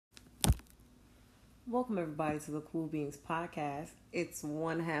Welcome everybody to the Cool Beans podcast. It's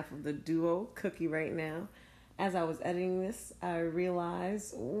one half of the duo, Cookie, right now. As I was editing this, I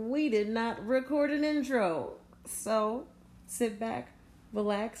realized we did not record an intro. So, sit back,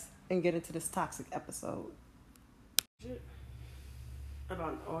 relax, and get into this toxic episode.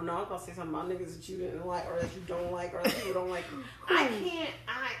 Oh no, I was about to say something about niggas that you didn't like, or that you don't like, or that people don't like.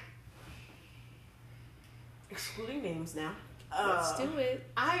 Excluding names now. Let's do it.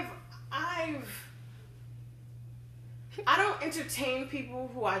 I don't entertain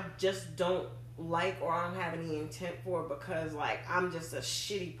people who I just don't like or I don't have any intent for because, like, I'm just a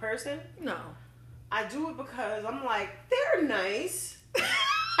shitty person. No. I do it because I'm like, they're nice.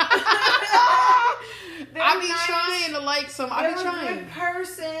 I be nice. trying to like some. I be trying. They're a good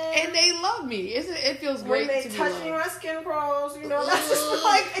person. And they love me. It feels great when they to be touch loved. me, my skin crawls, you know, that's just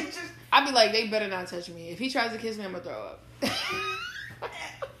like, it just... I be like, they better not touch me. If he tries to kiss me, I'm going to throw up.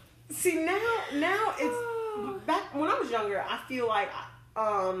 See, now it's... Back when I was younger, I feel like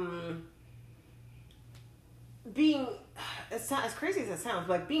being as crazy as it sounds,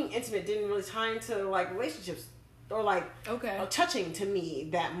 like being intimate didn't really tie into like relationships or like touching to me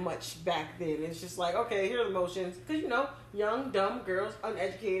that much back then. It's just like, okay, here are the motions, because you know, young, dumb girls,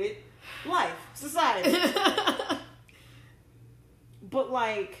 uneducated, life, society. But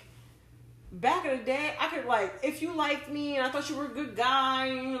like back in the day, I could, like, if you liked me and I thought you were a good guy,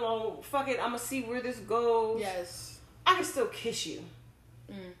 you know, fuck it, I'm gonna see where this goes. Yes. I can still kiss you.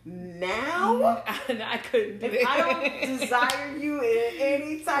 Now, I couldn't do if it. I don't desire you in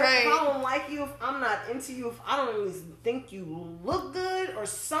any type, Right. if I don't like you, if I'm not into you, if I don't really think you look good or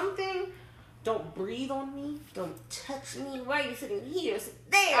something, don't breathe on me, don't touch me. Why are you sitting here? Sit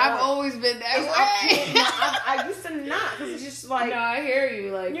there. I've always been that way. I used to not, because it's just like, no, I hear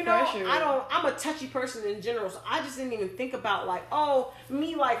you. Like, you know, pressure. I'm a touchy person in general, so I just didn't even think about like, oh,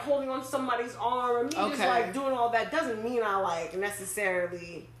 me like holding on to somebody's arm or me just like doing all that doesn't mean I like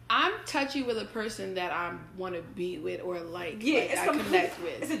necessarily. I'm touchy with a person that I want to be with or like, yeah, like it's I connect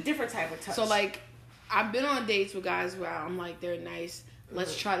with. It's a different type of touch. So like, I've been on dates with guys where I'm like, they're nice.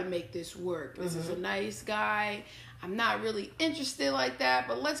 Let's try to make this work. This is a nice guy. I'm not really interested like that,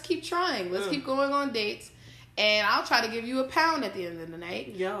 but let's keep trying. Let's keep going on dates. And I'll try to give you a pound at the end of the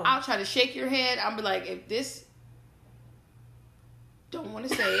night. Yo. I'll try to shake your head. I'll be like, if this... Don't want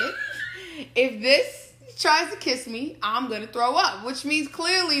to say it. If this tries to kiss me, I'm going to throw up. Which means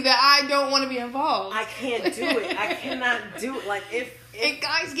clearly that I don't want to be involved. I can't do it. I cannot do it. Like, if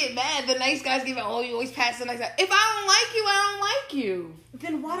guys get mad, the nice guys get mad. Oh, you always pass the nice guy. If I don't like you, I don't like you.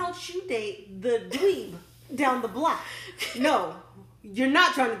 Then why don't you date the dweeb down the block? No, you're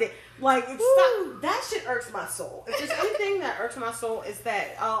not trying to date. Like, it's not, that shit irks my soul. If there's anything that irks my soul, it's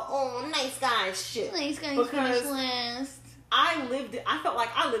that, nice guy shit. Nice guys because finish last. I felt like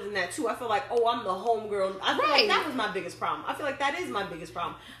I lived in that too. I felt like, I'm the homegirl. I feel like that was my biggest problem. I feel like that is my biggest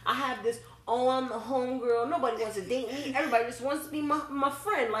problem. I have this, I'm the homegirl. Nobody wants to date me. Everybody just wants to be my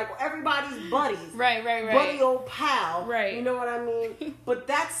friend. Like, everybody's buddies. Right. Buddy old pal. Right. You know what I mean? But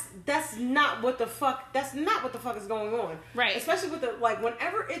that's not what the fuck is going on. Right. Especially with the, like,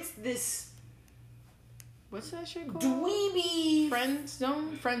 whenever it's this... What's that shit called? Dweeby... Friend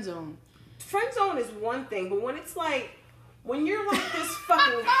zone? Friend zone. Friend zone is one thing, but when it's like... When you're like this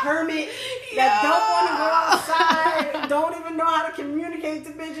fucking hermit that don't want to go outside, don't even know how to communicate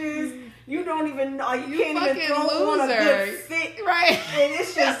to bitches, you don't even know, you can't even throw on a good fit, right? And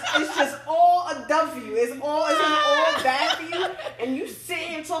it's just all a dub for you. It's all bad for you, and you sit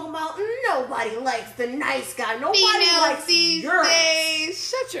here talking about nobody likes the nice guy, nobody Females likes these your days.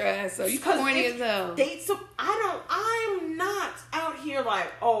 Shut your ass up. You corny as hell. I'm not out here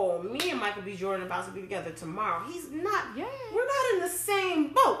like, me and Michael B. Jordan about to be together tomorrow. He's not. Yeah. We're not in the same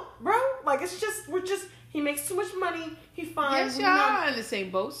boat, bro. Like, he makes too much money. He finds. Yes, y'all are in the same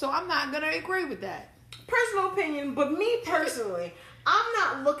boat, so I'm not gonna agree with that. Personal opinion, but me personally, I'm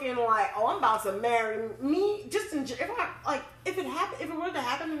not looking like, I'm about to marry me. Just if it were to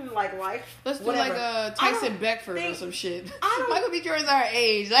happen in like life, let's do whatever. Like a Tyson Beckford or some shit. Michael B. Jordan's our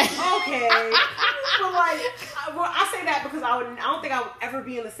age. Like, okay, but like, I say that because I don't think I would ever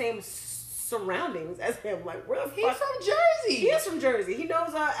be in the same surroundings as him. Like, where the fuck? He's from Jersey. He is from Jersey. He knows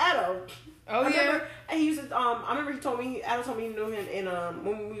Addo. Oh, yeah. And he used to, I remember Addo told me he knew him in,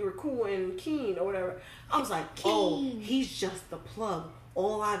 when we were cool in Keene or whatever. I was like, he's just the plug.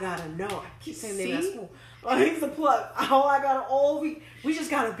 All I gotta know. I keep saying they're at school. He's a plug. We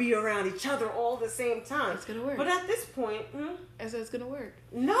just gotta be around each other all the same time. It's gonna work. But at this point, I said it's gonna work.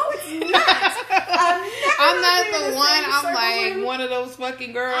 No, it's not. I'm not the one. I'm like one of those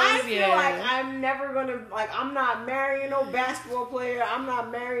fucking girls. I feel like I'm never gonna I'm not marrying no basketball player. I'm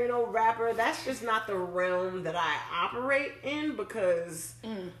not marrying no rapper. That's just not the realm that I operate in because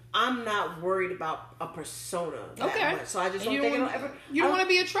I'm not worried about a persona that much. So I just don't think it'll ever. You don't want to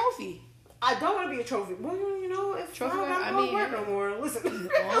be a trophy. I don't want to be a trophy. Well, if trophy, I'm not work no more. Listen.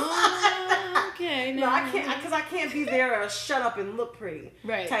 Okay. No, I can't because I can't be there a shut up and look pretty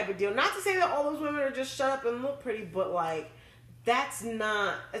type of deal. Not to say that all those women are just shut up and look pretty, but like that's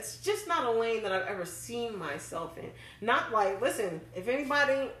not. It's just not a lane that I've ever seen myself in. Not like, listen, if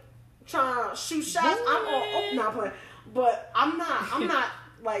anybody trying to shoot shots, I'm all not playing. But I'm not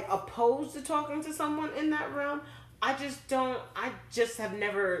like opposed to talking to someone in that realm. I just have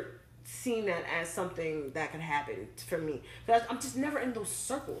never seen that as something that could happen for me. Because I'm just never in those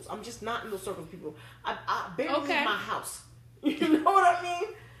circles. I'm just not in those circles, people. I barely leave my house. You know what I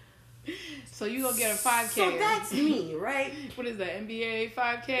mean? So you gonna get a 5K. So that's me, right? What is that, NBA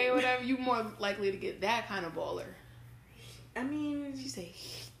 5K or whatever? You more likely to get that kind of baller. I mean, she say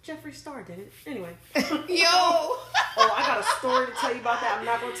Jeffree Star did it. Anyway. Yo! I got a story to tell you about that. I'm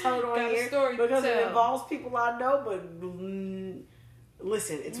not going to tell it on here because it involves people I know, but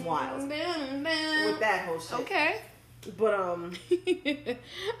listen, it's wild. With that whole shit. Okay. But, I'm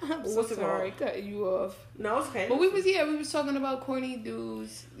so sorry cutting you off. No, it's okay. But we was talking about corny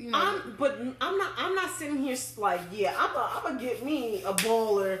dudes, you know. I'm not sitting here like, I'm gonna get me a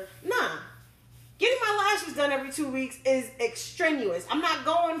baller. Nah. Getting my lashes done every 2 weeks is extraneous. I'm not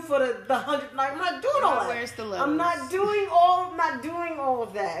going for the 100. Like, I'm not doing all that. Where's the levels? I'm not doing all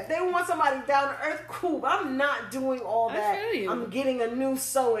of that. If they want somebody down to earth, cool. But I'm not doing all that. I feel you. I'm getting a new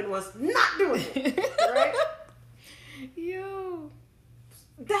sewing was not doing it. Right? Yo.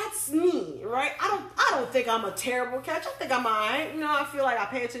 That's me, right? I don't think I'm a terrible catch. I think I'm alright. You know, I feel like I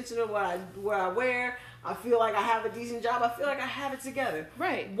pay attention to what I wear. I feel like I have a decent job. I feel like I have it together.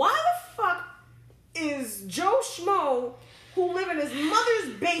 Right. Why the fuck is Joe Schmo, who live in his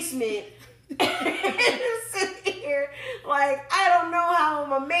mother's basement, sitting here like, I don't know how I'm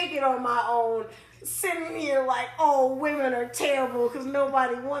gonna make it on my own, sitting here like, oh, women are terrible because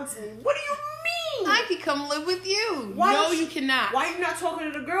nobody wants me. What do you mean? I could come live with you. No, you cannot. Why are you not talking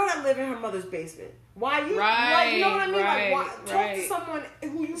to the girl that live in her mother's basement? Why you? Like, you know what I mean? Talk to someone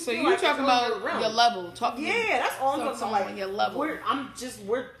who you. So feel you like talking about your level? That's all I'm talking about. Like your level. I'm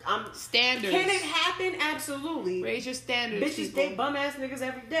standards. Can it happen? Absolutely. Raise your standards. Bitches date bum ass niggas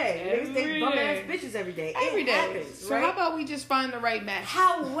every day. Niggas date bum ass bitches every day. Every day. Happens, so how about we just find the right match?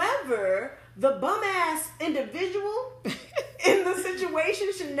 However, the bum ass individual in the situation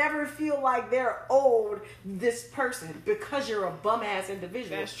should never feel like they're owed this person because you're a bum ass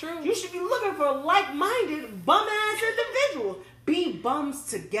individual. That's true. You should be looking for like-minded bum ass individuals. Be bums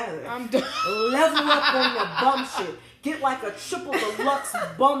together. I'm done. Level up on your bum shit. Get like a triple deluxe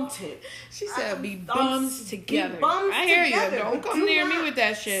bum tint. She said, "Be bums together." Be bums I hear together, you. Don't come near me with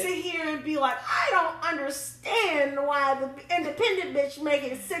that shit. Sit here and be like, I don't understand why the independent bitch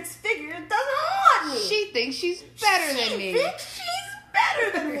making 6 figures doesn't want me. She thinks she's better than me. She thinks she's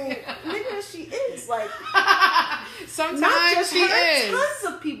better than me. Nigga, she is. Like, sometimes she is.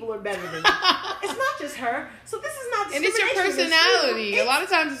 Tons of people are better than me. It's not just her. So this is not. And it's your personality. A lot of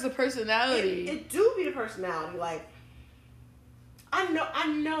times it's the personality. It do be the personality. Like, I know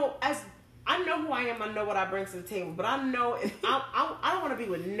who I am. I know what I bring to the table. But I know if I don't want to be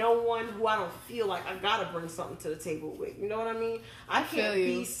with no one who I don't feel like I gotta bring something to the table with. You know what I mean? I can't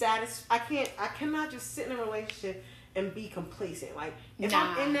be satisfied. I cannot just sit in a relationship and be complacent. Like, if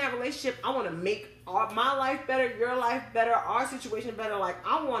I'm in that relationship, I want to make my life better, your life better, our situation better. Like,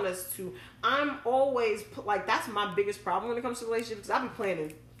 I want us to. I'm always like, that's my biggest problem when it comes to relationships. I be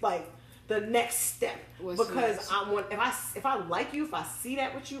planning like the next step. Because I want, if I like you, if I see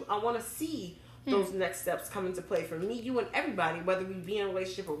that with you, I want to see those next steps come into play for me, you, and everybody, whether we be in a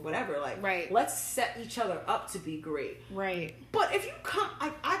relationship or whatever. Like, let's set each other up to be great. Right. But if you come,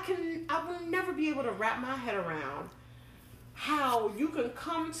 I will never be able to wrap my head around how you can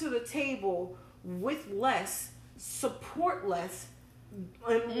come to the table with less, support less,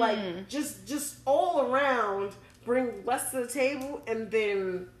 and like just all around bring less to the table, and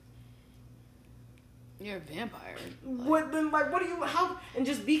then you're a vampire. What do you, how, and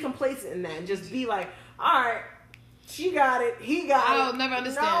just be complacent in that, and just be like, all right, she got it, he got it. I'll never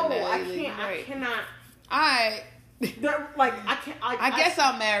understand that. I can't. Right. I cannot. I can't. I guess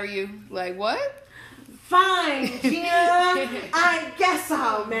I'll marry you. Like, what? Fine, Gina. I guess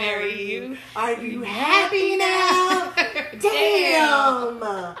I'll marry you. Are you happy now? Damn.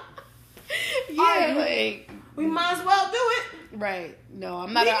 Yeah, like we might as well do it. Right. No,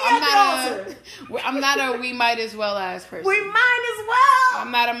 I'm not a we might as well as person. We might as well.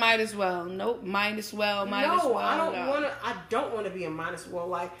 I'm not a might as well. Nope. Might as well. Might as well. I don't want to be a might as well.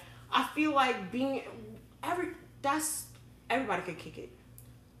 Like, I feel like being everybody could kick it.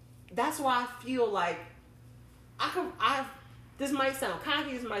 That's why I feel like this might sound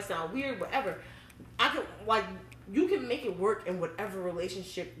cocky, this might sound weird, whatever. You can make it work in whatever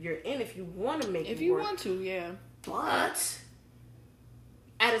relationship you're in if you want to make it work. If you want to, yeah. But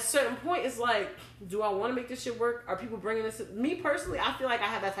at a certain point, it's like, do I want to make this shit work? Are people bringing this? Me personally, I feel like I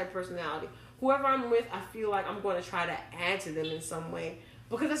have that type of personality. Whoever I'm with, I feel like I'm going to try to add to them in some way.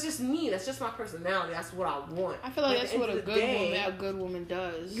 Because that's just me. That's just my personality. That's what I want. I feel like that's what a good woman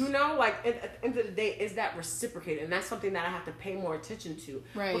does. You know, like, at the end of the day, is that reciprocated? And that's something that I have to pay more attention to.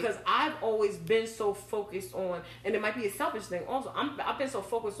 Right. Because I've always been so focused on, and it might be a selfish thing also, I've been so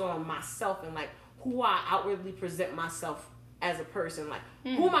focused on myself and, like, who I outwardly present myself as a person. Like,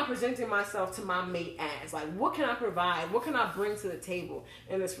 who am I presenting myself to my mate as? Like, what can I provide? What can I bring to the table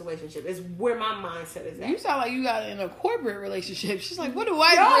in this relationship? Is where my mindset is at. You sound like you got in a corporate relationship. She's like, what do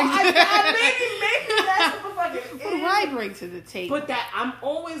I bring to maybe that's what the fuck it is. What do I bring to the table? But that, I'm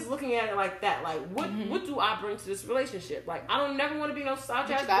always looking at it like that. Like, what do I bring to this relationship? Like, I don't never want to be no slouch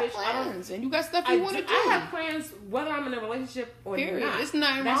ass bitch. Plans, and you got stuff you want to do. I have plans whether I'm in a relationship or not. There's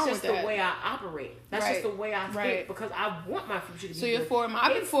nothing wrong with that. That's just the way I operate. That's just the way I think, because I want my future to be good. So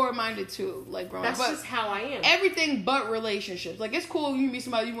I've been forward-minded too, like growing up. That's just how I am. Everything but relationships. Like, it's cool you meet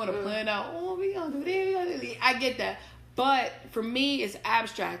somebody you want to plan out. Oh, we gonna do this. I get that. But for me, it's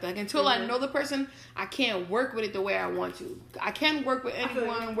abstract. Like, until I know the person, I can't work with it the way I want to. I can work with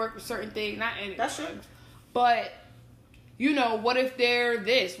anyone, work with certain things. Not anyone. That's true. But, you know, what if they're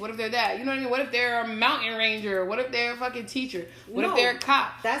this? What if they're that? You know what I mean? What if they're a mountain ranger? What if they're a fucking teacher? What if they're a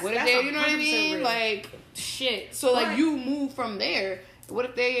cop? What if they're, you know what I mean? Real. Like, shit. So, like, you move from there. What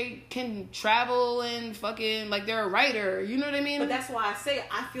if they can travel and fucking, like, they're a writer? You know what I mean? But that's why I say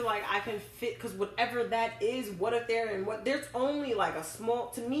I feel like I can fit, because whatever that is, what if they're in what, there's only like a small,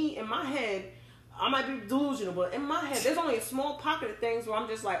 to me, in my head, I might be delusional, but in my head, there's only a small pocket of things where I'm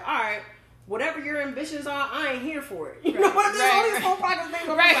just like, all right, whatever your ambitions are, I ain't here for it. You know what I mean? There's only a small pocket of things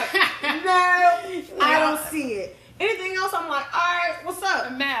where I'm like, no, I don't see it. Anything else, I'm like, all right, what's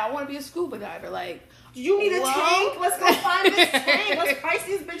up? Man, I want to be a scuba diver, like. You need a tank? Let's go find this tank. Let's price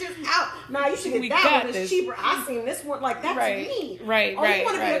these bitches out. Nah, you should get that one. It's cheaper. I seen this one. Like, that's me. Right, oh, you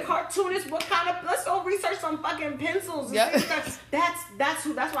want to be a cartoonist? What kind of... Let's go research some fucking pencils. Yep. That's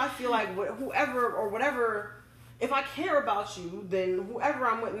why I feel like whoever or whatever... If I care about you, then whoever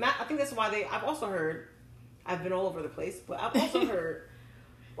I'm with... I think that's why I've also heard... I've been all over the place, but I've also heard...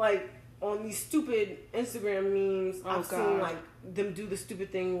 Like, on these stupid Instagram memes, I've seen, like, them do the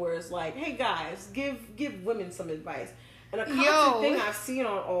stupid thing where it's like, hey guys, give women some advice. And a constant thing I've seen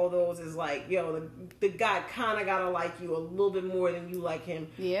on all those is like, the guy kind of gotta like you a little bit more than you like him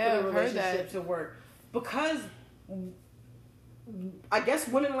for the relationship to work. Because I guess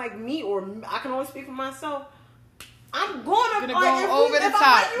women like me, or I can only speak for myself, I'm gonna go over the top.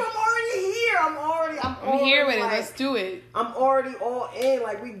 I like you, I'm already here. I'm here with it. Let's do it. I'm already all in.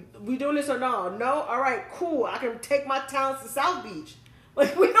 Like, we doing this or no? No? All right, cool. I can take my talents to South Beach.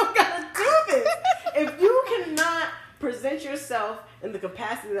 Like, we don't gotta do this. If you cannot present yourself in the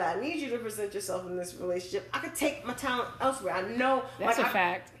capacity that I need you to present yourself in this relationship, I could take my talent elsewhere. I know that's a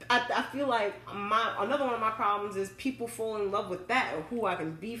fact. I feel like another one of my problems is people fall in love with that, or who I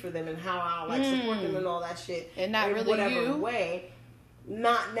can be for them and how I like support them and all that shit. And not really whatever way.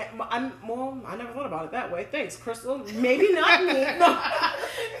 I never thought about it that way. Thanks, Crystal. Maybe not me. No.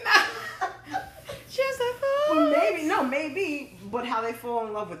 Just a fool. Maybe. But how they fall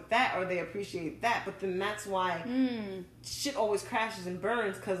in love with that, or they appreciate that. But then that's why shit always crashes and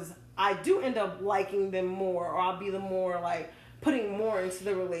burns, because I do end up liking them more, or I'll be the more like putting more into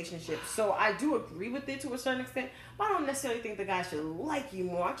the relationship. So I do agree with it to a certain extent, but I don't necessarily think the guy should like you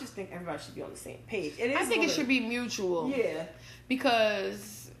more. I just think everybody should be on the same page. I think it should be mutual. Yeah.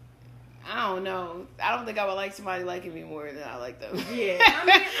 Because, I don't know. I don't think I would like somebody liking me more than I like them. Yeah. I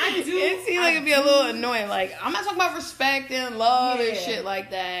mean, I do. It seems like it'd be a little annoying. Like, I'm not talking about respect and love and shit like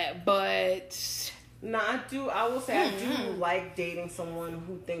that, but... No, I will say I do like dating someone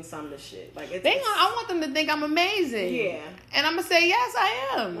who thinks I'm the shit. Like, I want them to think I'm amazing. Yeah. And I'm gonna say, yes, I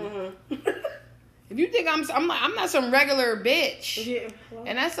am. Mm-hmm. If you think I'm not some regular bitch. Yeah. Well,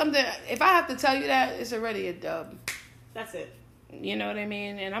 and that's something, if I have to tell you that, it's already a dub. That's it. You know what I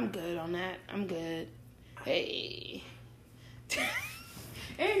mean? And I'm good on that. I'm good. Hey.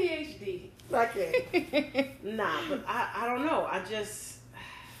 ADHD. Okay. Nah, but I don't know.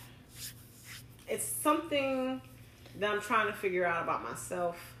 It's something that I'm trying to figure out about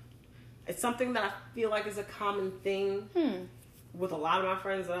myself. It's something that I feel like is a common thing with a lot of my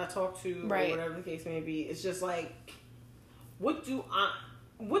friends that I talk to, or whatever the case may be. It's just like, what do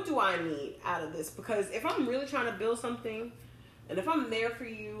I need out of this? Because if I'm really trying to build something, and if I'm there for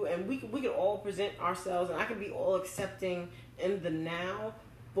you, and we could all present ourselves, and I can be all accepting in the now,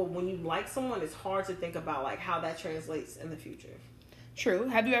 but when you like someone, it's hard to think about like how that translates in the future. True.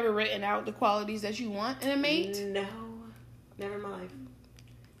 Have you ever written out the qualities that you want in a mate? No, never in my life.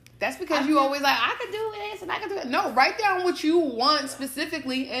 That's because you always like, I could do this and I could do it. No, write down what you want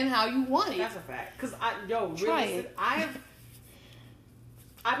specifically and how you want it. That's a fact. Because I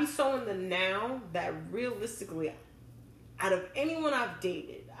be so in the now that realistically, out of anyone I've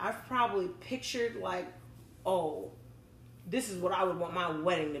dated, I've probably pictured like, oh, this is what I would want my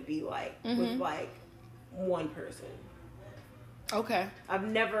wedding to be like with like one person. Okay. I've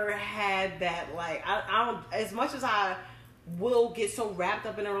never had that, like, I don't, as much as I will get so wrapped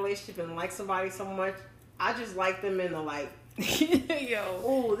up in a relationship and like somebody so much, I just like them in the like,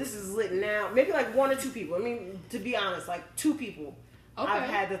 oh, this is lit now. Maybe like one or two people. I mean, to be honest, like 2 people. Okay. I've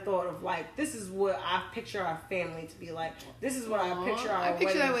had the thought of like, this is what I picture our family to be like. This is what I picture our I picture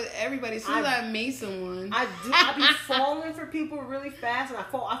wedding. that with everybody. As soon as I meet someone, I be falling for people really fast, and I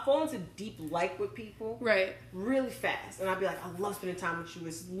fall into deep like with people really fast, and I be like, I love spending time with you.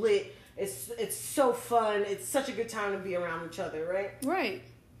 It's lit. It's so fun. It's such a good time to be around each other, right.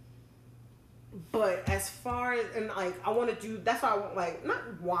 But as far as, and like, I want to do, that's why I want, like,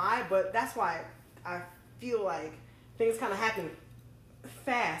 not why, but that's why I feel like things kind of happen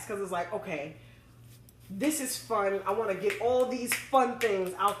fast, because it's like, okay, this is fun. I want to get all these fun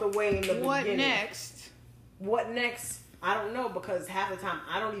things out the way in the beginning. What next? I don't know, because half the time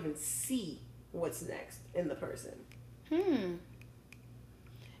I don't even see what's next in the person.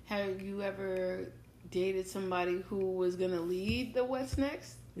 Have you ever dated somebody who was gonna lead the what's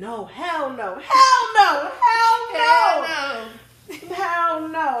next? No, hell no, hell no, hell no, hell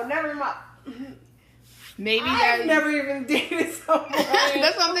no, never mind. Maybe I've never even dated someone.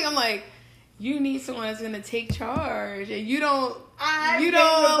 That's one thing. I'm like, you need someone that's gonna take charge, and you don't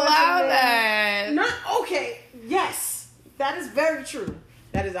allow that. Not okay. Yes, that is very true.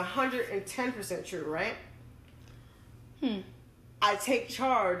 That is 110% true, right? I take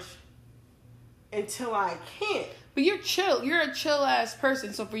charge until I can't. But you're chill. You're a chill ass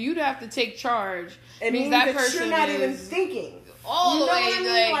person. So for you to have to take charge, it means that person you're not even thinking. All the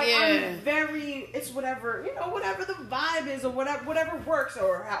way, I'm very. It's whatever, whatever the vibe is, or whatever works,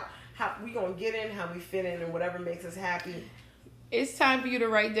 or how we gonna get in, how we fit in, and whatever makes us happy. It's time for you to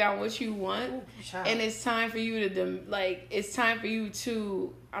write down what you want, and it's time for you to it's time for you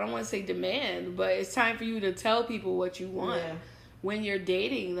to, I don't want to say demand, but it's time for you to tell people what you want when you're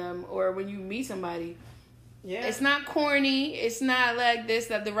dating them or when you meet somebody. Yeah, it's not corny. It's not like this.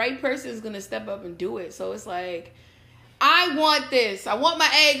 That the right person is gonna step up and do it. So it's like, I want this. I want my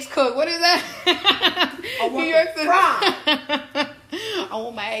eggs cooked. What is that? I want them fried. I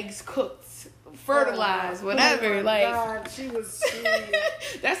want my eggs cooked, fertilized, whatever. Oh my God, she was sweet.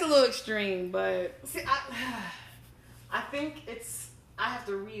 That's a little extreme, but see, I think I have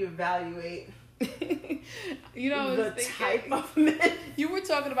to reevaluate. The type of men. You were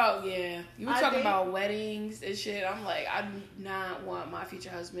talking about about weddings and shit. I'm like, I do not want my future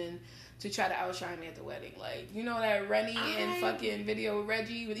husband to try to outshine me at the wedding. Like, you know that Rennie and fucking video with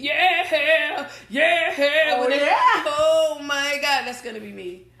Reggie with oh my God, that's gonna be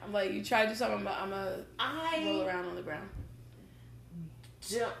me. I'm like, you try to do something, I'm gonna roll around on the ground.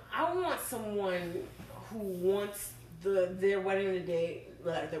 I want someone who wants their wedding today.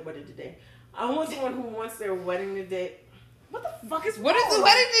 I want someone who wants their wedding today. What the fuck is what is the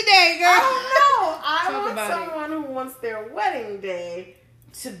wedding today, girl? I don't know. I want someone who wants their wedding day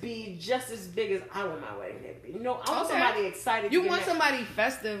to be just as big as I want my wedding day to be. I want somebody excited. You want somebody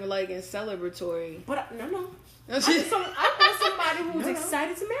festive, like, and celebratory. But no. I want somebody who's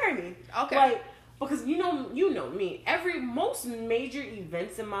excited to marry me. Okay. Like, because you know me. Most major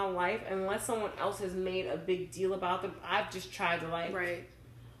events in my life, unless someone else has made a big deal about them, I've just tried to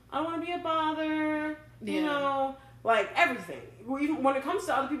I don't want to be a bother. Yeah. Like everything. Even when it comes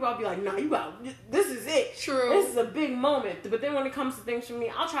to other people, I'll be like, nah, this is it. True. This is a big moment. But then when it comes to things for me,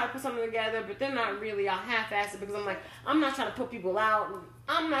 I'll try to put something together, but then not really. I'll half-ass it because I'm like, I'm not trying to put people out.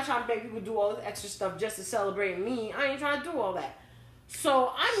 I'm not trying to make people do all this extra stuff just to celebrate me. I ain't trying to do all that.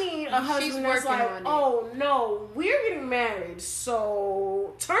 So I need a husband that's like, oh no, we're getting married,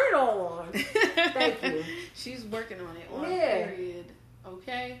 so turn it all on. Thank you. She's working on it. On period.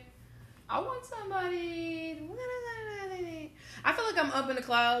 Okay. I want somebody. I feel like I'm up in the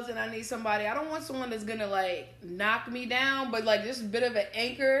clouds and I need somebody. I don't want someone that's gonna like knock me down, but like just a bit of an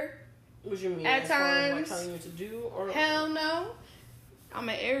anchor. What you mean? At times, like telling you what to do, or hell no. I'm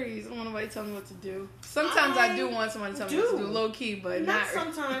an Aries. I don't want nobody telling me what to do. Sometimes I do want somebody to tell me what to do, low key, but not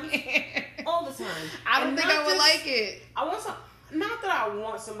sometimes. All the time. I don't think I would like it. I want some. Not that I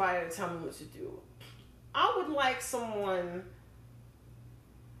want somebody to tell me what to do. I would like someone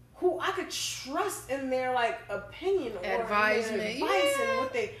who I could trust in their like opinion or advisement, advice and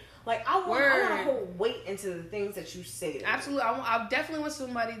what they like. I want to hold weight into the things that you say to me. Absolutely, I definitely want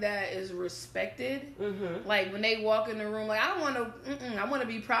somebody that is respected. Mm-hmm. Like when they walk in the room, like I don't want to. I want to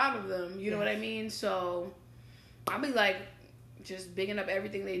be proud of them. You know what I mean? So I'll be like just bigging up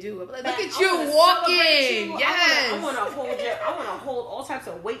everything they do. Like, look at you walking. Yes, I want to hold you. I want to hold all types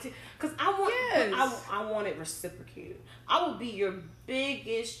of weight because I want. Yes. I want it reciprocated. I will be your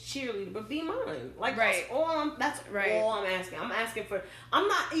biggest cheerleader, but be mine. Like that's all all I'm asking. I'm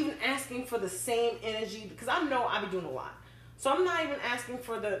not even asking for the same energy because I know I be doing a lot. So I'm not even asking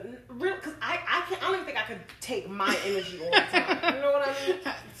for the real because I don't even think I could take my energy all the time. You know what I mean?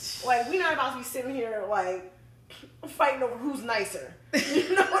 Like we're not about to be sitting here like fighting over who's nicer.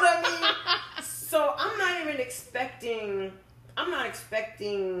 You know what I mean? So I'm not even expecting. I'm not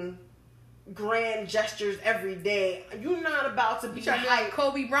expecting grand gestures every day. You're not about to be like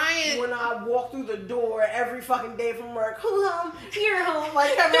Kobe Bryant when I walk through the door every fucking day from work. Who's home? You're home.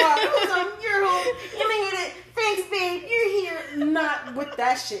 Like everyone, who's home? You're home. You made it. Thanks, babe. You're here. Not with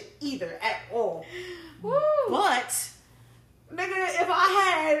that shit either at all. Woo. But nigga, if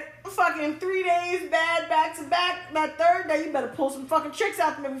I had fucking 3 days bad back to back, that third day you better pull some fucking tricks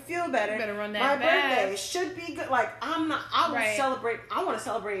out to make me feel better. You better run that My back. birthday should be good. Like I'm not. I will celebrate. I want to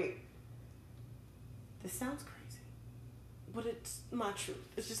celebrate. This sounds crazy, but it's my truth.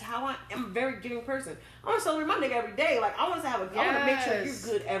 It's just how I am. A very giving person. I want to celebrate my nigga every day. Like I want to have I want to make sure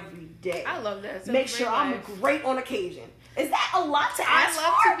you're good every day. I love that. Make sure I'm great on occasion. Is that a lot to ask for? I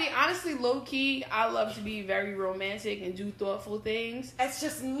love to be, honestly, low-key, I love to be very romantic and do thoughtful things. That's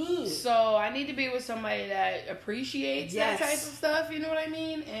just me. So I need to be with somebody that appreciates that type of stuff, you know what I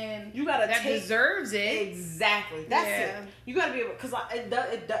mean? And you gotta that deserves it. Exactly. That's it. You gotta be able, because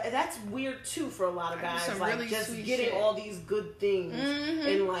that's weird too for a lot of guys. Like really just getting all these good things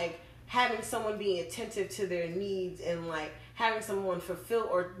and like having someone being attentive to their needs and like having someone fulfill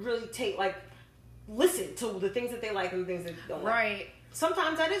or really take like listen to the things that they like and the things that they don't like. Right.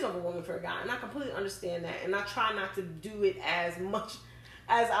 Sometimes that is overwhelming for a guy, and I completely understand that. And I try not to do it as much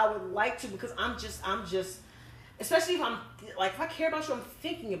as I would like to because I'm just, especially if I'm like, if I care about you, I'm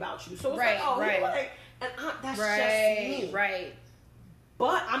thinking about you. So it's like, oh, like, and that's just me. Right.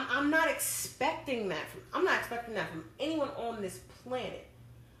 But I'm not expecting that from anyone on this planet.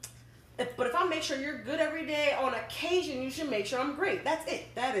 But if I make sure you're good every day, on occasion you should make sure I'm great. That's it.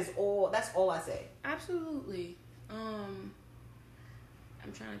 That's all I say. Absolutely. I'm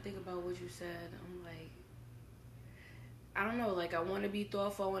trying to think about what you said. I'm like, I don't know. Like, I want to be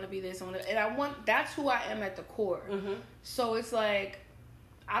thoughtful. I want to be this. That's who I am at the core. Mm-hmm. So it's like,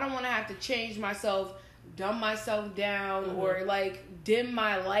 I don't want to have to change myself, dumb myself down, or like dim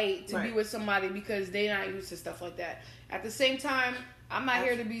my light to be with somebody because they're not used to stuff like that. At the same time, I'm not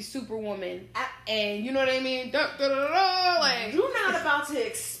here to be Superwoman, and you know what I mean? Like, you're not about to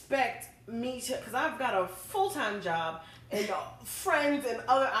expect me to, because I've got a full-time job and friends and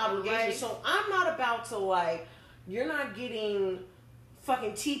other obligations, so I'm not about to, like, you're not getting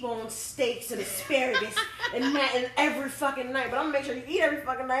fucking T-bone steaks and asparagus and every fucking night, but I'm gonna make sure you eat every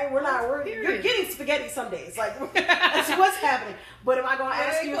fucking night. You're getting spaghetti some days, like, that's what's happening. But am I gonna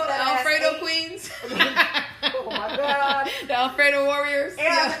ask you if that Alfredo Queens? Oh my god, the Alfredo Warriors. And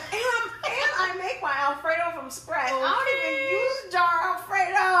I make my Alfredo from scratch. Okay. I don't even use jar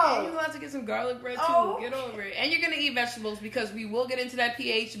Alfredo. And you're allowed to get some garlic bread too. Get over it. And you're gonna eat vegetables because we will get into that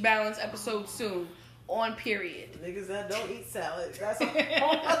pH balance episode soon. On period. Niggas that don't eat salad. That's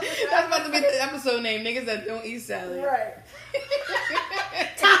about to be the episode name. Niggas that don't eat salad. Right.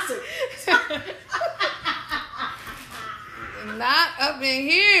 Toxic. Not up in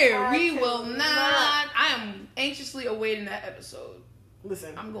here. We will not. I am anxiously awaiting that episode.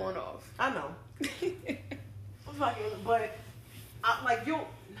 Listen. I'm going off. I know. But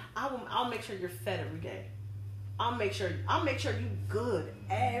I'll make sure you're fed every day. I'll make sure you good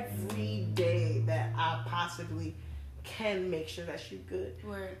every day that I possibly can make sure that you're good.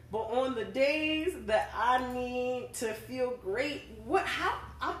 Right. But on the days that I need to feel great,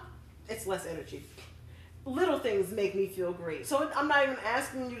 it's less energy. Little things make me feel great. So I'm not even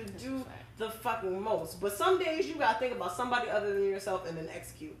asking you to do the fucking most. But some days you gotta think about somebody other than yourself and then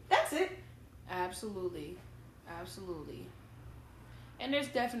execute. That's it. Absolutely. Absolutely. And there's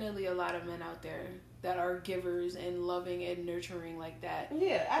definitely a lot of men out there that are givers and loving and nurturing like that.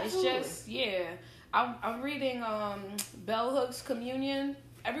 Yeah, absolutely. It's just, yeah. I'm reading Bell Hooks Communion.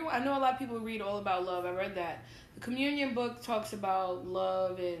 I know a lot of people read all about love. I read that. The Communion book talks about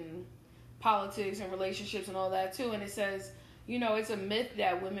love and politics and relationships and all that too. And it says, you know, it's a myth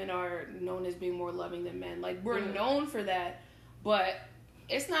that women are known as being more loving than men. Like, we're known for that, but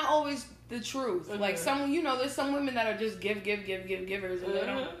it's not always the truth. Like, there's some women that are just givers, and they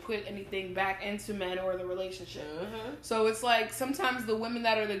don't put anything back into men or the relationship. So it's like, sometimes the women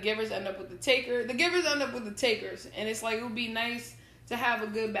that are the givers end up with the taker. The givers end up with the takers. And it's like, it would be nice to have a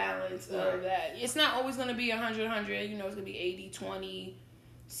good balance of that. It's not always going to be 100-100. You know, it's going to be 80-20,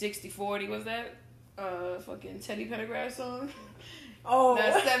 60-40. Was that fucking Teddy Pendergrass song? Oh.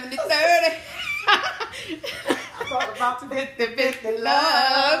 Not 70-30. I thought about to 50-50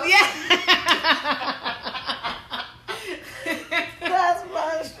 love. Yeah. That's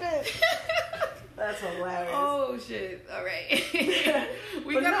my shit. That's hilarious. Oh shit. All right.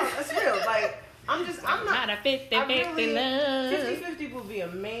 No, that's real. Like, I'm not a 50-50 love. 50-50 would be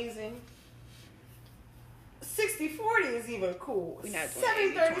amazing. 60-40 is even cool.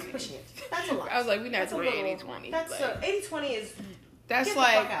 70-30 is pushing it. That's a lot. I was like, we're not doing 80-20. That's 80-20 is. That's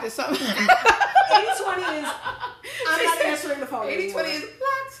like there's something. 80-20 is. I'm not answering the phone. 80-20 is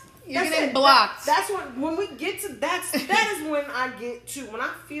blocked. You're That's getting it. blocked. That's when we get to that is when I get to when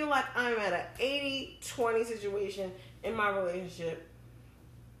I feel like I'm at an 80-20 situation in my relationship.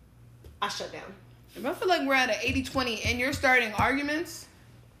 I shut down. If I feel like we're at an 80-20 and you're starting arguments,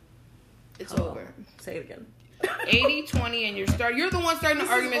 it's over. Say it again. 80-20 and you're the one starting the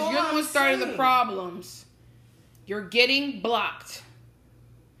arguments. You're the one starting the problems. You're getting blocked.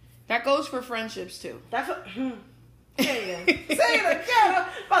 That goes for friendships too. That's what. Say it again. Say it again. I'm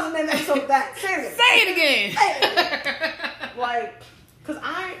about to name the episode that. Say it again. Say it again. Say it again. Like, because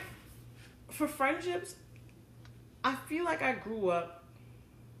for friendships, I feel like I grew up,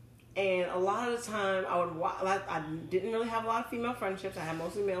 and a lot of the time I didn't really have a lot of female friendships. I had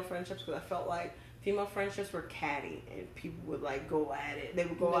mostly male friendships because I felt like female friendships were catty and people would like go at it. They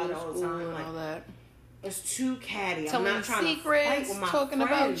would go at it all the time. Like, all that. It's too catty. Telling I'm not trying secrets, to fight with my talking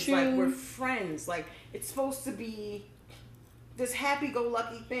friends. about you. Like, we're friends. Like, it's supposed to be this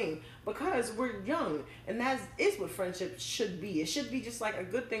happy-go-lucky thing because we're young, and that is what friendship should be. It should be just like a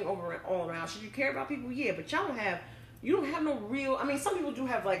good thing all around. Should you care about people? Yeah, but you don't have no real. I mean, some people do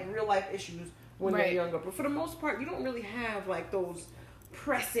have like real life issues when they're younger, but for the most part, you don't really have like those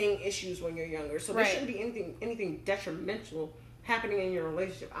pressing issues when you're younger. So there shouldn't be anything detrimental happening in your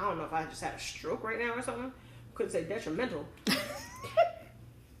relationship. I don't know if I just had a stroke right now or something. Couldn't say detrimental.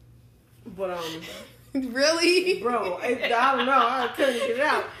 But really, bro, I don't know. I couldn't get it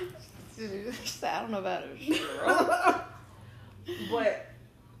out. I don't know about it. But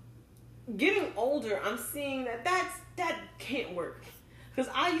getting older, I'm seeing that can't work. Because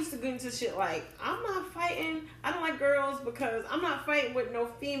I used to get into shit like, I'm not fighting. I don't like girls because I'm not fighting with no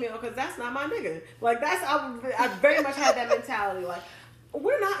female because that's not my nigga. Like, I very much had that mentality. Like,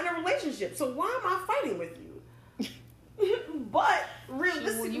 we're not in a relationship, so why am I fighting with you? But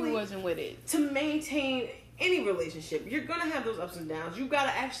realistically, you wasn't with it. To maintain any relationship, you're gonna have those ups and downs. You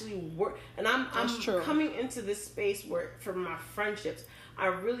gotta actually work. And I'm coming into this space where, for my friendships, I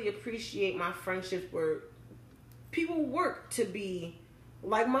really appreciate my friendships where people work to be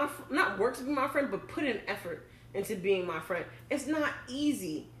like not work to be my friend, but put in effort into being my friend. It's not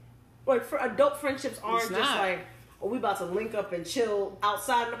easy. Like, for adult friendships aren't just like, oh, we about to link up and chill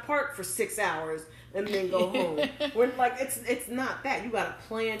outside in the park for 6 hours and then go home. When, like, it's not that. You gotta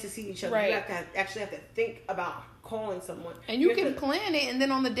plan to see each other. Right. You have to think about calling someone. And you can plan it and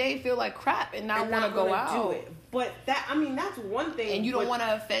then on the day feel like crap and not want to go out. Do it. But that's one thing. And you don't want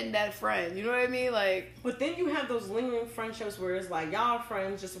to offend that friend. You know what I mean? Like, but then you have those lingering friendships where it's like, y'all are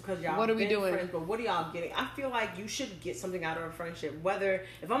friends just because y'all what are we doing? Friends, but what are y'all getting? I feel like you should get something out of a friendship. Whether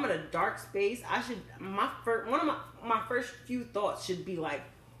if I'm in a dark space, one of my first few thoughts should be like,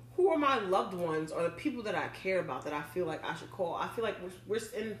 who are my loved ones or the people that I care about that I feel like I should call? I feel like we're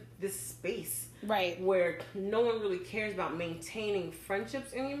in this space, right, where no one really cares about maintaining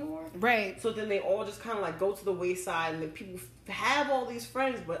friendships anymore. Right. So then they all just kind of like go to the wayside, and then people have all these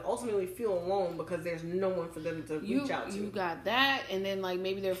friends, but ultimately feel alone because there's no one for them to reach out to. You got that, and then like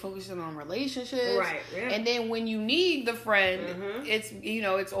maybe they're focusing on relationships, right? Yeah. And then when you need the friend, it's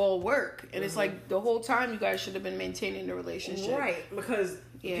it's all work, and it's like the whole time you guys should have been maintaining the relationship, right? Because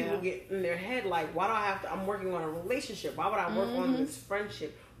people get in their head like, why do I have to? I'm working on a relationship. Why would I work on this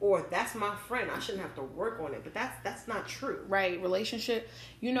friendship? Or that's my friend. I shouldn't have to work on it. But that's not true, right? Relationship.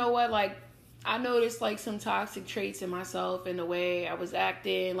 You know what? Like, I noticed like some toxic traits in myself and the way I was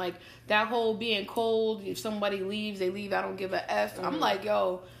acting, like that whole being cold. If somebody leaves, they leave. I don't give a F. I'm like,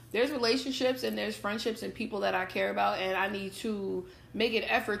 yo, there's relationships and there's friendships and people that I care about, and I need to make an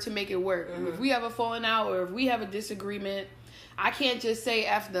effort to make it work. If we have a falling out or if we have a disagreement, I can't just say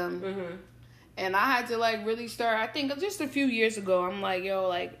F them. And I had to like really start, I think just a few years ago, I'm like, yo,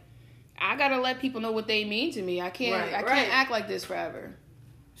 like I gotta let people know what they mean to me. I can't act like this forever.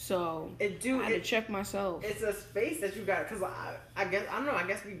 So I had to check myself. It's a space that you got, because I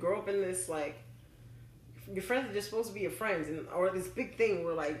guess we grow up in this like, your friends are just supposed to be your friends, or this big thing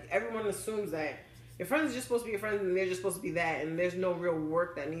where like everyone assumes that your friends are just supposed to be your friends and they're just supposed to be that, and there's no real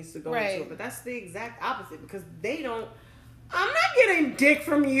work that needs to go into it. But that's the exact opposite, because they don't. I'm not getting dick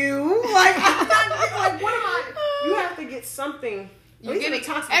from you. Like, I'm not like, what am I? You have to get something. You're getting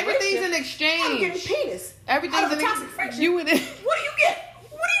everything's in exchange. I'm getting penis. Everything's in toxic friendship. You with it. What do you get?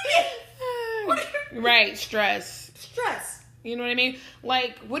 Right, stress. Stress. You know what I mean?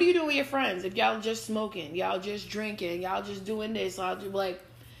 Like, what do you do with your friends if y'all just smoking, y'all just drinking, y'all just doing this? I'll do like,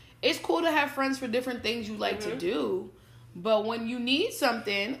 it's cool to have friends for different things you like to do. But when you need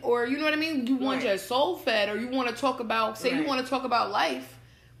something, or you know what I mean, you want your soul fed, or you want to talk about, say you want to talk about life,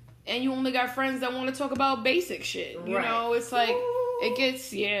 and you only got friends that want to talk about basic shit. You know, it's like, it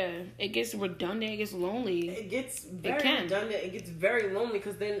gets redundant, it gets lonely. It gets very redundant, it gets very lonely,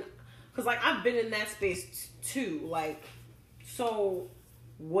 because like, I've been in that space too. Like, so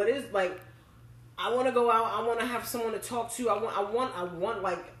what is, like, I want to go out, I want to have someone to talk to, I want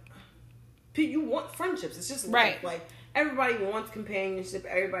like, you want friendships. It's just like everybody wants companionship,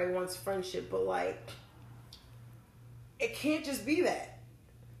 everybody wants friendship, but like, it can't just be that,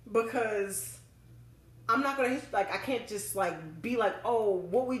 because I'm not gonna I can't just like be like, oh,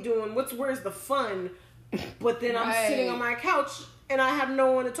 what we doing? Where's the fun? But then I'm sitting on my couch and I have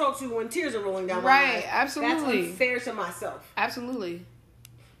no one to talk to when tears are rolling down my eyes. Absolutely. That's unfair to myself. Absolutely.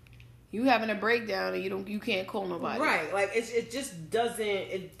 You having a breakdown and you can't call nobody. Right. Like, it just doesn't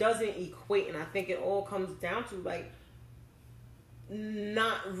equate, and I think it all comes down to like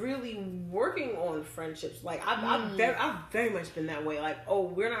not really working on friendships. Like, I've very much been that way. Like, oh,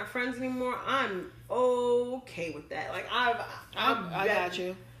 we're not friends anymore. I'm okay with that. Like, I got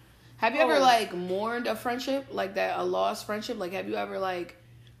you. Have you ever like mourned a friendship, like that, a lost friendship? Like, have you ever like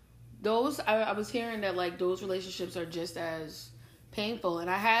those? I was hearing that like those relationships are just as painful, and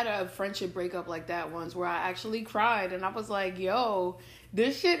I had a friendship breakup like that once where I actually cried, and I was like, yo,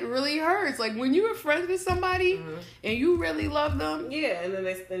 this shit really hurts. Like, when you were friends with somebody and you really love them, and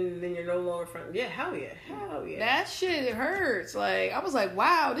then you're no longer friends. Yeah, hell yeah. That shit hurts. Like, I was like,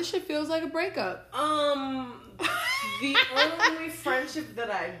 wow, this shit feels like a breakup. The only friendship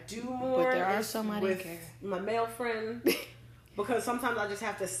that I do more is with my male friend, because sometimes I just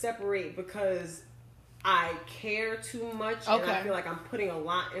have to separate because I care too much, and I feel like I'm putting a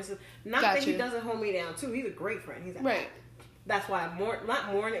lot into. Not that he doesn't hold me down too. He's a great friend. He's right. That's why I'm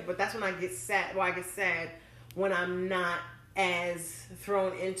not mourn it, but that's when I get sad. Well, I get sad when I'm not as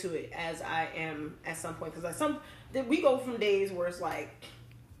thrown into it as I am at some point, because we go from days where it's like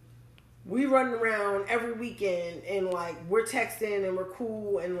we run around every weekend and like we're texting and we're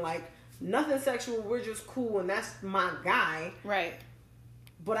cool and like nothing sexual. We're just cool, and that's my guy. Right.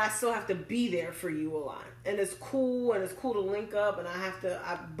 But I still have to be there for you a lot. And it's cool to link up, and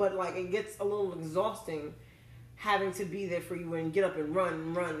but like it gets a little exhausting having to be there for you and get up and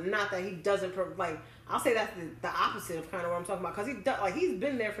run. Not that he doesn't, like, I'll say that's the opposite of kind of what I'm talking about, because he's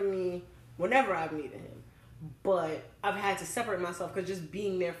been there for me whenever I've needed him. But I've had to separate myself, because just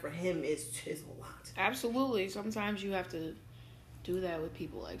being there for him is a lot. Absolutely. Sometimes you have to do that with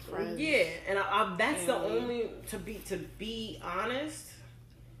people like friends. Yeah, and that's the only, to be honest.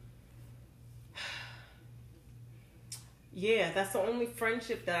 Yeah, that's the only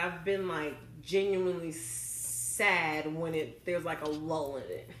friendship that I've been like genuinely sad when there's like a lull in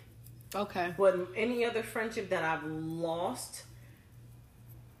it. Okay. But any other friendship that I've lost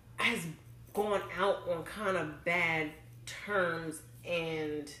has gone out on kind of bad terms,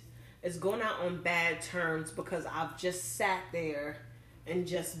 and it's gone out on bad terms because I've just sat there and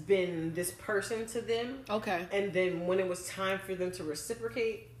just been this person to them. Okay. And then when it was time for them to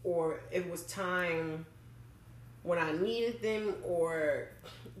reciprocate, or it was time when I needed them, or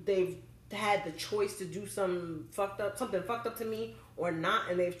they've had the choice to do something fucked up to me or not,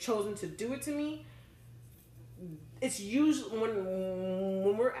 and they've chosen to do it to me. It's usually when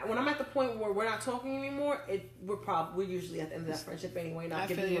I'm at the point where we're not talking anymore. We're usually at the end of that friendship anyway. Not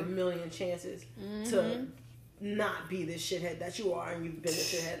giving you a million chances to not be this shithead that you are, and you've been the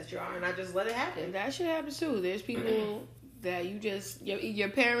shithead that you are, and I just let it happen. And that shit happens too. There's people that you just your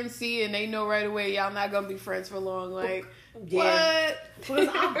parents see and they know right away y'all not gonna be friends for long. Like what? Because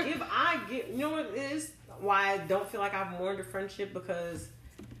I give. You know what it is? Why I don't feel like I've mourned a friendship, because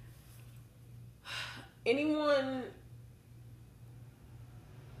I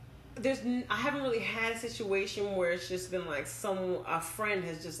haven't really had a situation where it's just been like a friend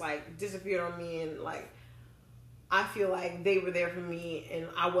has just like disappeared on me, and like I feel like they were there for me and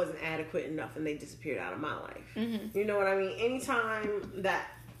I wasn't adequate enough and they disappeared out of my life. Mm-hmm. You know what I mean? Anytime that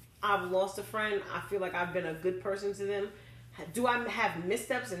I've lost a friend, I feel like I've been a good person to them. Do I have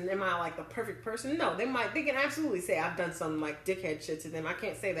missteps and am I like the perfect person? No, they can absolutely say I've done some like dickhead shit to them. I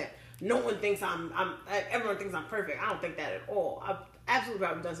can't say that. No one thinks everyone thinks I'm perfect. I don't think that at all. I've absolutely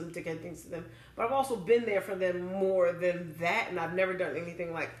probably done some dickhead things to them, but I've also been there for them more than that, and I've never done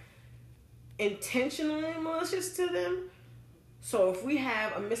anything like intentionally malicious to them. So if we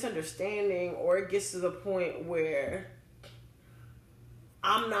have a misunderstanding, or it gets to the point where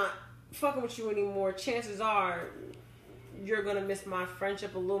I'm not fucking with you anymore, chances are you're gonna miss my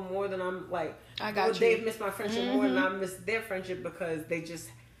friendship a little more than I'm like. They've missed my friendship more than I missed their friendship, because they just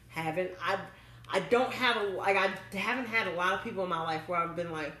haven't. I haven't had a lot of people in my life where I've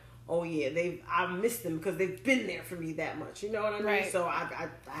been like, oh yeah, I miss them because they've been there for me that much. You know what I mean? Right. So I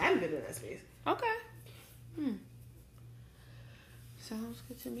haven't been in that space. Okay. Sounds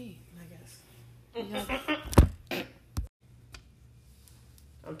good to me, I guess.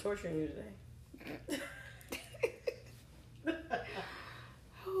 I'm torturing you today.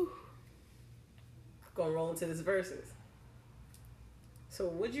 Gonna roll into this verses. So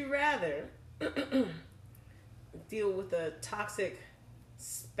would you rather deal with a toxic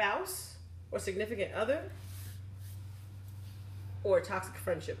spouse or significant other, or a toxic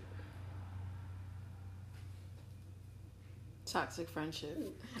friendship? Toxic friendship.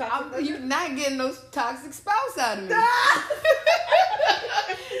 You're not getting no toxic spouse out of me.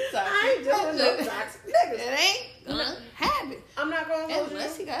 I ain't doing no toxic niggas. It ain't gonna happen. I'm not gonna hold you.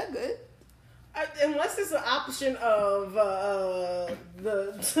 Unless he got good. Unless it's an option of the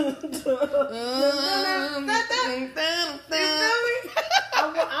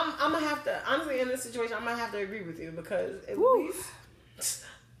I'm gonna have to, honestly, in this situation, I'm gonna have to agree with you, because at least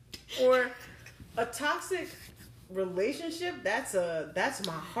for a toxic relationship, that's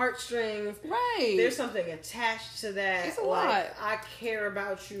my heartstrings. Right. There's something attached to that. It's a lot. I care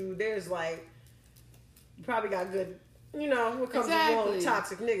about you. There's like, you probably got good. You know, what comes along with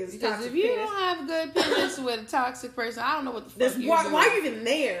toxic niggas. Because toxic if you penis. don't have good penis with a toxic person, I don't know what the fuck why are you even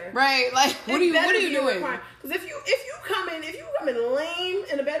there? Right? Like, what are you doing? Because if you come in lame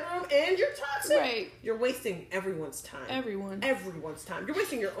in the bedroom and you're toxic, right, you're wasting everyone's time. Everyone's time. You're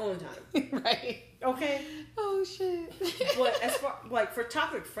wasting your own time. Right. Okay. Oh shit. But as far like for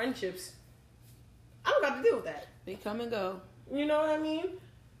toxic friendships, I don't got to deal with that. They come and go. You know what I mean?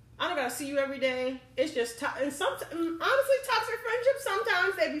 I don't gotta see you every day. It's just and honestly, toxic friendships,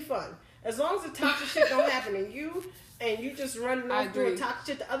 sometimes they be fun. As long as the toxic shit don't happen to you, and you just running off doing toxic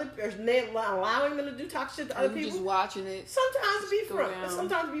shit to other people, allowing them to do toxic shit to other people. Just watching it. Sometimes it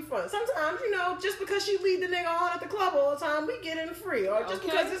be fun. Sometimes, just because she lead the nigga on at the club all the time, we get in free. Or just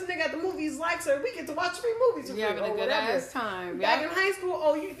because this nigga at the movies likes her, we get to watch free movies for free. Having a good ass time. Back in high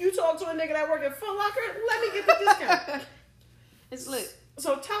school, you talk to a nigga that worked at Foot Locker, let me get the discount. It's lit.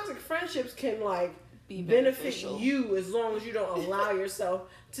 So toxic friendships can like be benefit you as long as you don't allow yourself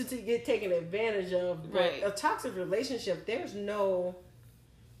to get taken advantage of. But right. A toxic relationship, there's no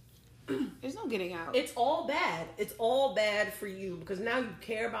getting out. It's all bad. It's all bad for you, because now you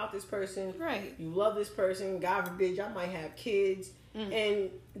care about this person. Right. You love this person. God forbid y'all might have kids, and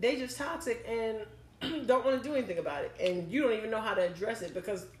they just toxic and don't want to do anything about it, and you don't even know how to address it.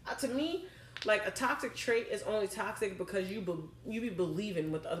 Because to me, like, a toxic trait is only toxic because you be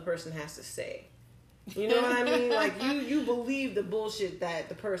believing what the other person has to say. You know what I mean? Like, you believe the bullshit that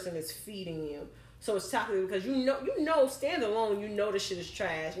the person is feeding you. So it's toxic because you know, stand alone, you know the shit is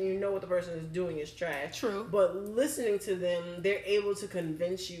trash, and you know what the person is doing is trash. True. But listening to them, they're able to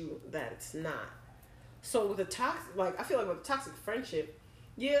convince you that it's not. So with a toxic, like, I feel like with a toxic friendship,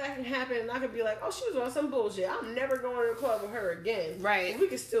 yeah, that can happen, and I could be like, oh, she was on some bullshit. I'm never going to the club with her again. Right. But we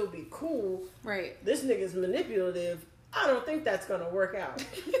could still be cool. Right. This nigga's manipulative. I don't think that's gonna work out.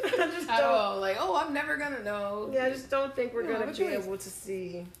 I just At all. Like, I'm never gonna know. Yeah, I just don't think we're gonna be able to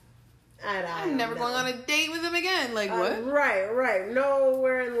see. I'm never going on a date with him again. Like, what? Right. No,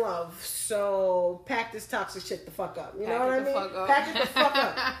 we're in love. So pack this toxic shit the fuck up. You know what I mean? Pack it the fuck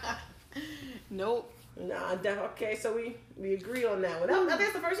up. Nope. Nah, okay, so we agree on that one.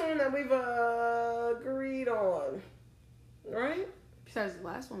 That's the first one that we've agreed on. Right? Besides the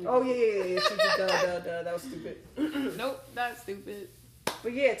last one. Oh, yeah. Duh. That was stupid. Nope, that's stupid.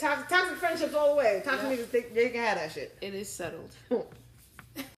 But yeah, toxic friendships all the way. Toxic niggas, they can have that shit. It is settled.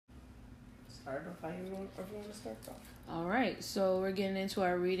 Start off. Everyone to start off. All right, so we're getting into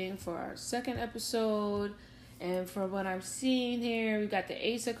our reading for our second episode. And from what I'm seeing here, we got the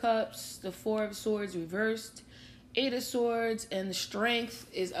Ace of Cups, the Four of Swords reversed, Eight of Swords, and the Strength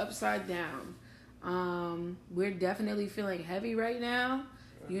is upside down. We're definitely feeling heavy right now.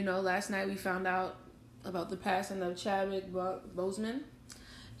 You know, last night we found out about the passing of Chadwick Boseman.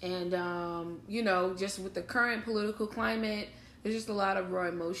 And, you know, just with the current political climate, there's just a lot of raw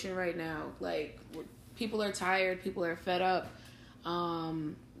emotion right now. Like, people are tired. People are fed up.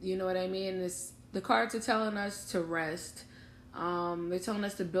 You know what I mean? The cards are telling us to rest. They're telling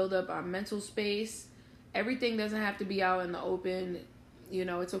us to build up our mental space. Everything doesn't have to be out in the open. You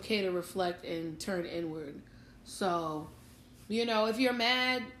know, it's okay to reflect and turn inward. So, you know, if you're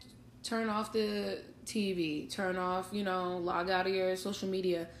mad, turn off the TV. Turn off, you know, log out of your social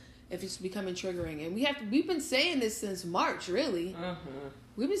media if it's becoming triggering. And we've been saying this since March, really.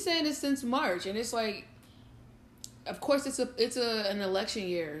 We've been saying this since March, and it's like, of course, it's an election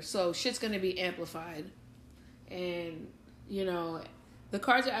year, so shit's gonna be amplified. And you know, the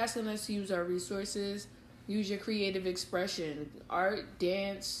cards are asking us to use our resources, use your creative expression, art,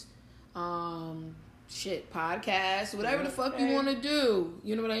 dance, podcast, whatever the fuck you want to do.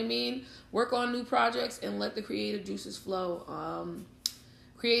 You know what I mean? Work on new projects and let the creative juices flow.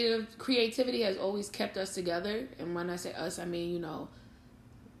 Creativity has always kept us together, and when I say us, I mean, you know,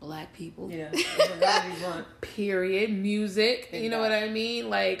 Black people. Yeah. Period. Music. Exactly. You know what I mean?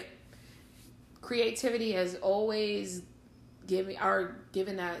 Like, creativity has always given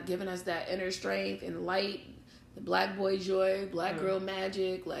us that inner strength and light, the Black boy joy, Black girl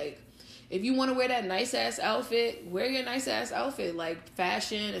magic. Like, if you want to wear that nice ass outfit, wear your nice ass outfit. Like,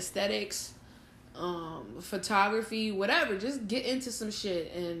 fashion, aesthetics, photography, whatever. Just get into some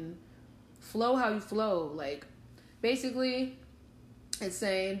shit and flow how you flow. Like, basically, it's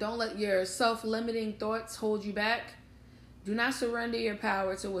saying, don't let your self-limiting thoughts hold you back. Do not surrender your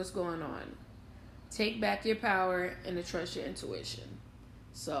power to what's going on. Take back your power and trust your intuition.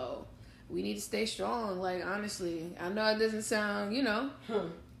 So, we need to stay strong. Like, honestly, I know it doesn't sound, you know,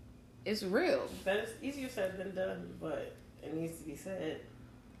 it's real. That is easier said than done, but it needs to be said.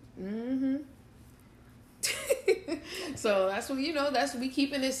 So that's what, you know, we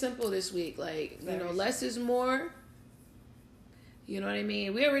keeping it simple this week. Like, you know, less is more. You know what I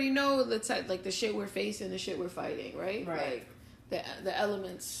mean? We already know the type, like, the shit we're facing, the shit we're fighting, right? Like, the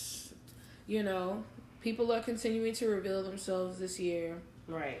elements, you know. People are continuing to reveal themselves this year.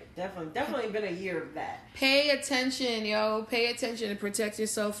 Right. Definitely been a year of that. Pay attention, yo. Pay attention and protect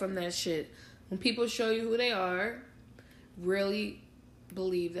yourself from that shit. When people show you who they are, really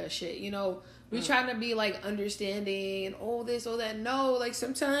believe that shit. You know, we trying to be, like, understanding and all this, all that. No, like,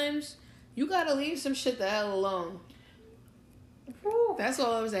 sometimes you gotta leave some shit the hell alone. Whew. That's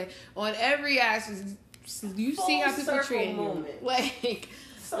all I'm saying. On every aspect, you see how people treat you. Like,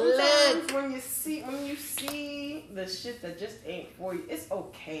 sometimes when you see the shit that just ain't for you, it's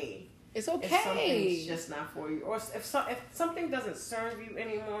okay. It's okay. If something's just not for you, or if something doesn't serve you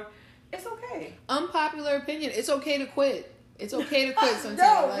anymore, it's okay. Unpopular opinion. It's okay to quit. It's okay to quit sometimes.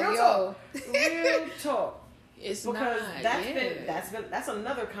 No, like, real talk. It's because not, that's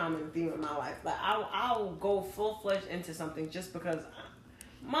another common theme in my life. Like, I'll go full fledged into something just because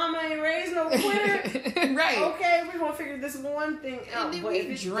Mama ain't raised no quitter. Right. Okay, we're gonna figure this one thing out. But if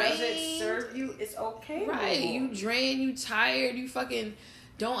it drained, doesn't serve you, it's okay. Right. You drained, you tired, you fucking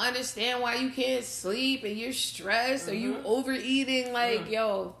don't understand why you can't sleep, and you're stressed, or you overeating. Like,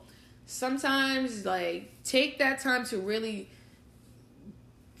 yo, sometimes, like, take that time to really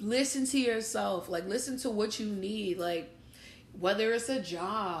listen to yourself. Like, listen to what you need. Like, whether it's a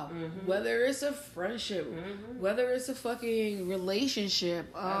job, whether it's a friendship, whether it's a fucking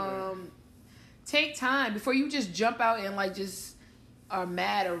relationship, take time before you just jump out and, like, just are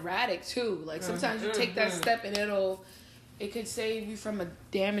mad, erratic too. Like, sometimes you take that step and it could save you from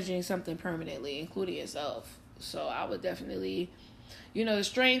damaging something permanently, including yourself. So I would definitely, you know, the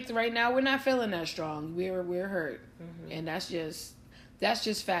strength right now, we're not feeling that strong. We're hurt, and that's just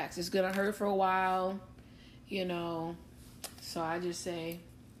facts. It's gonna hurt for a while. you know. So I just say,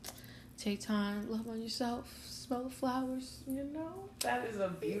 take time, love on yourself, smell the flowers, you know. That is a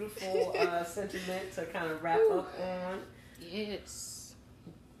beautiful sentiment to kind of wrap up on. Yes.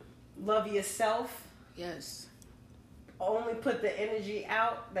 Love yourself. Yes. Only put the energy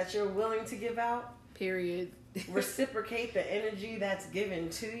out that you're willing to give out. Period. Reciprocate the energy that's given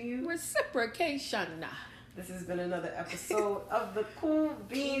to you. Reciprocation. This has been another episode of the Cool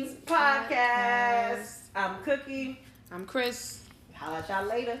Beans Podcast. I'm Cookie. I'm Chris. Holla at y'all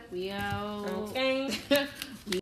later. We out. Okay.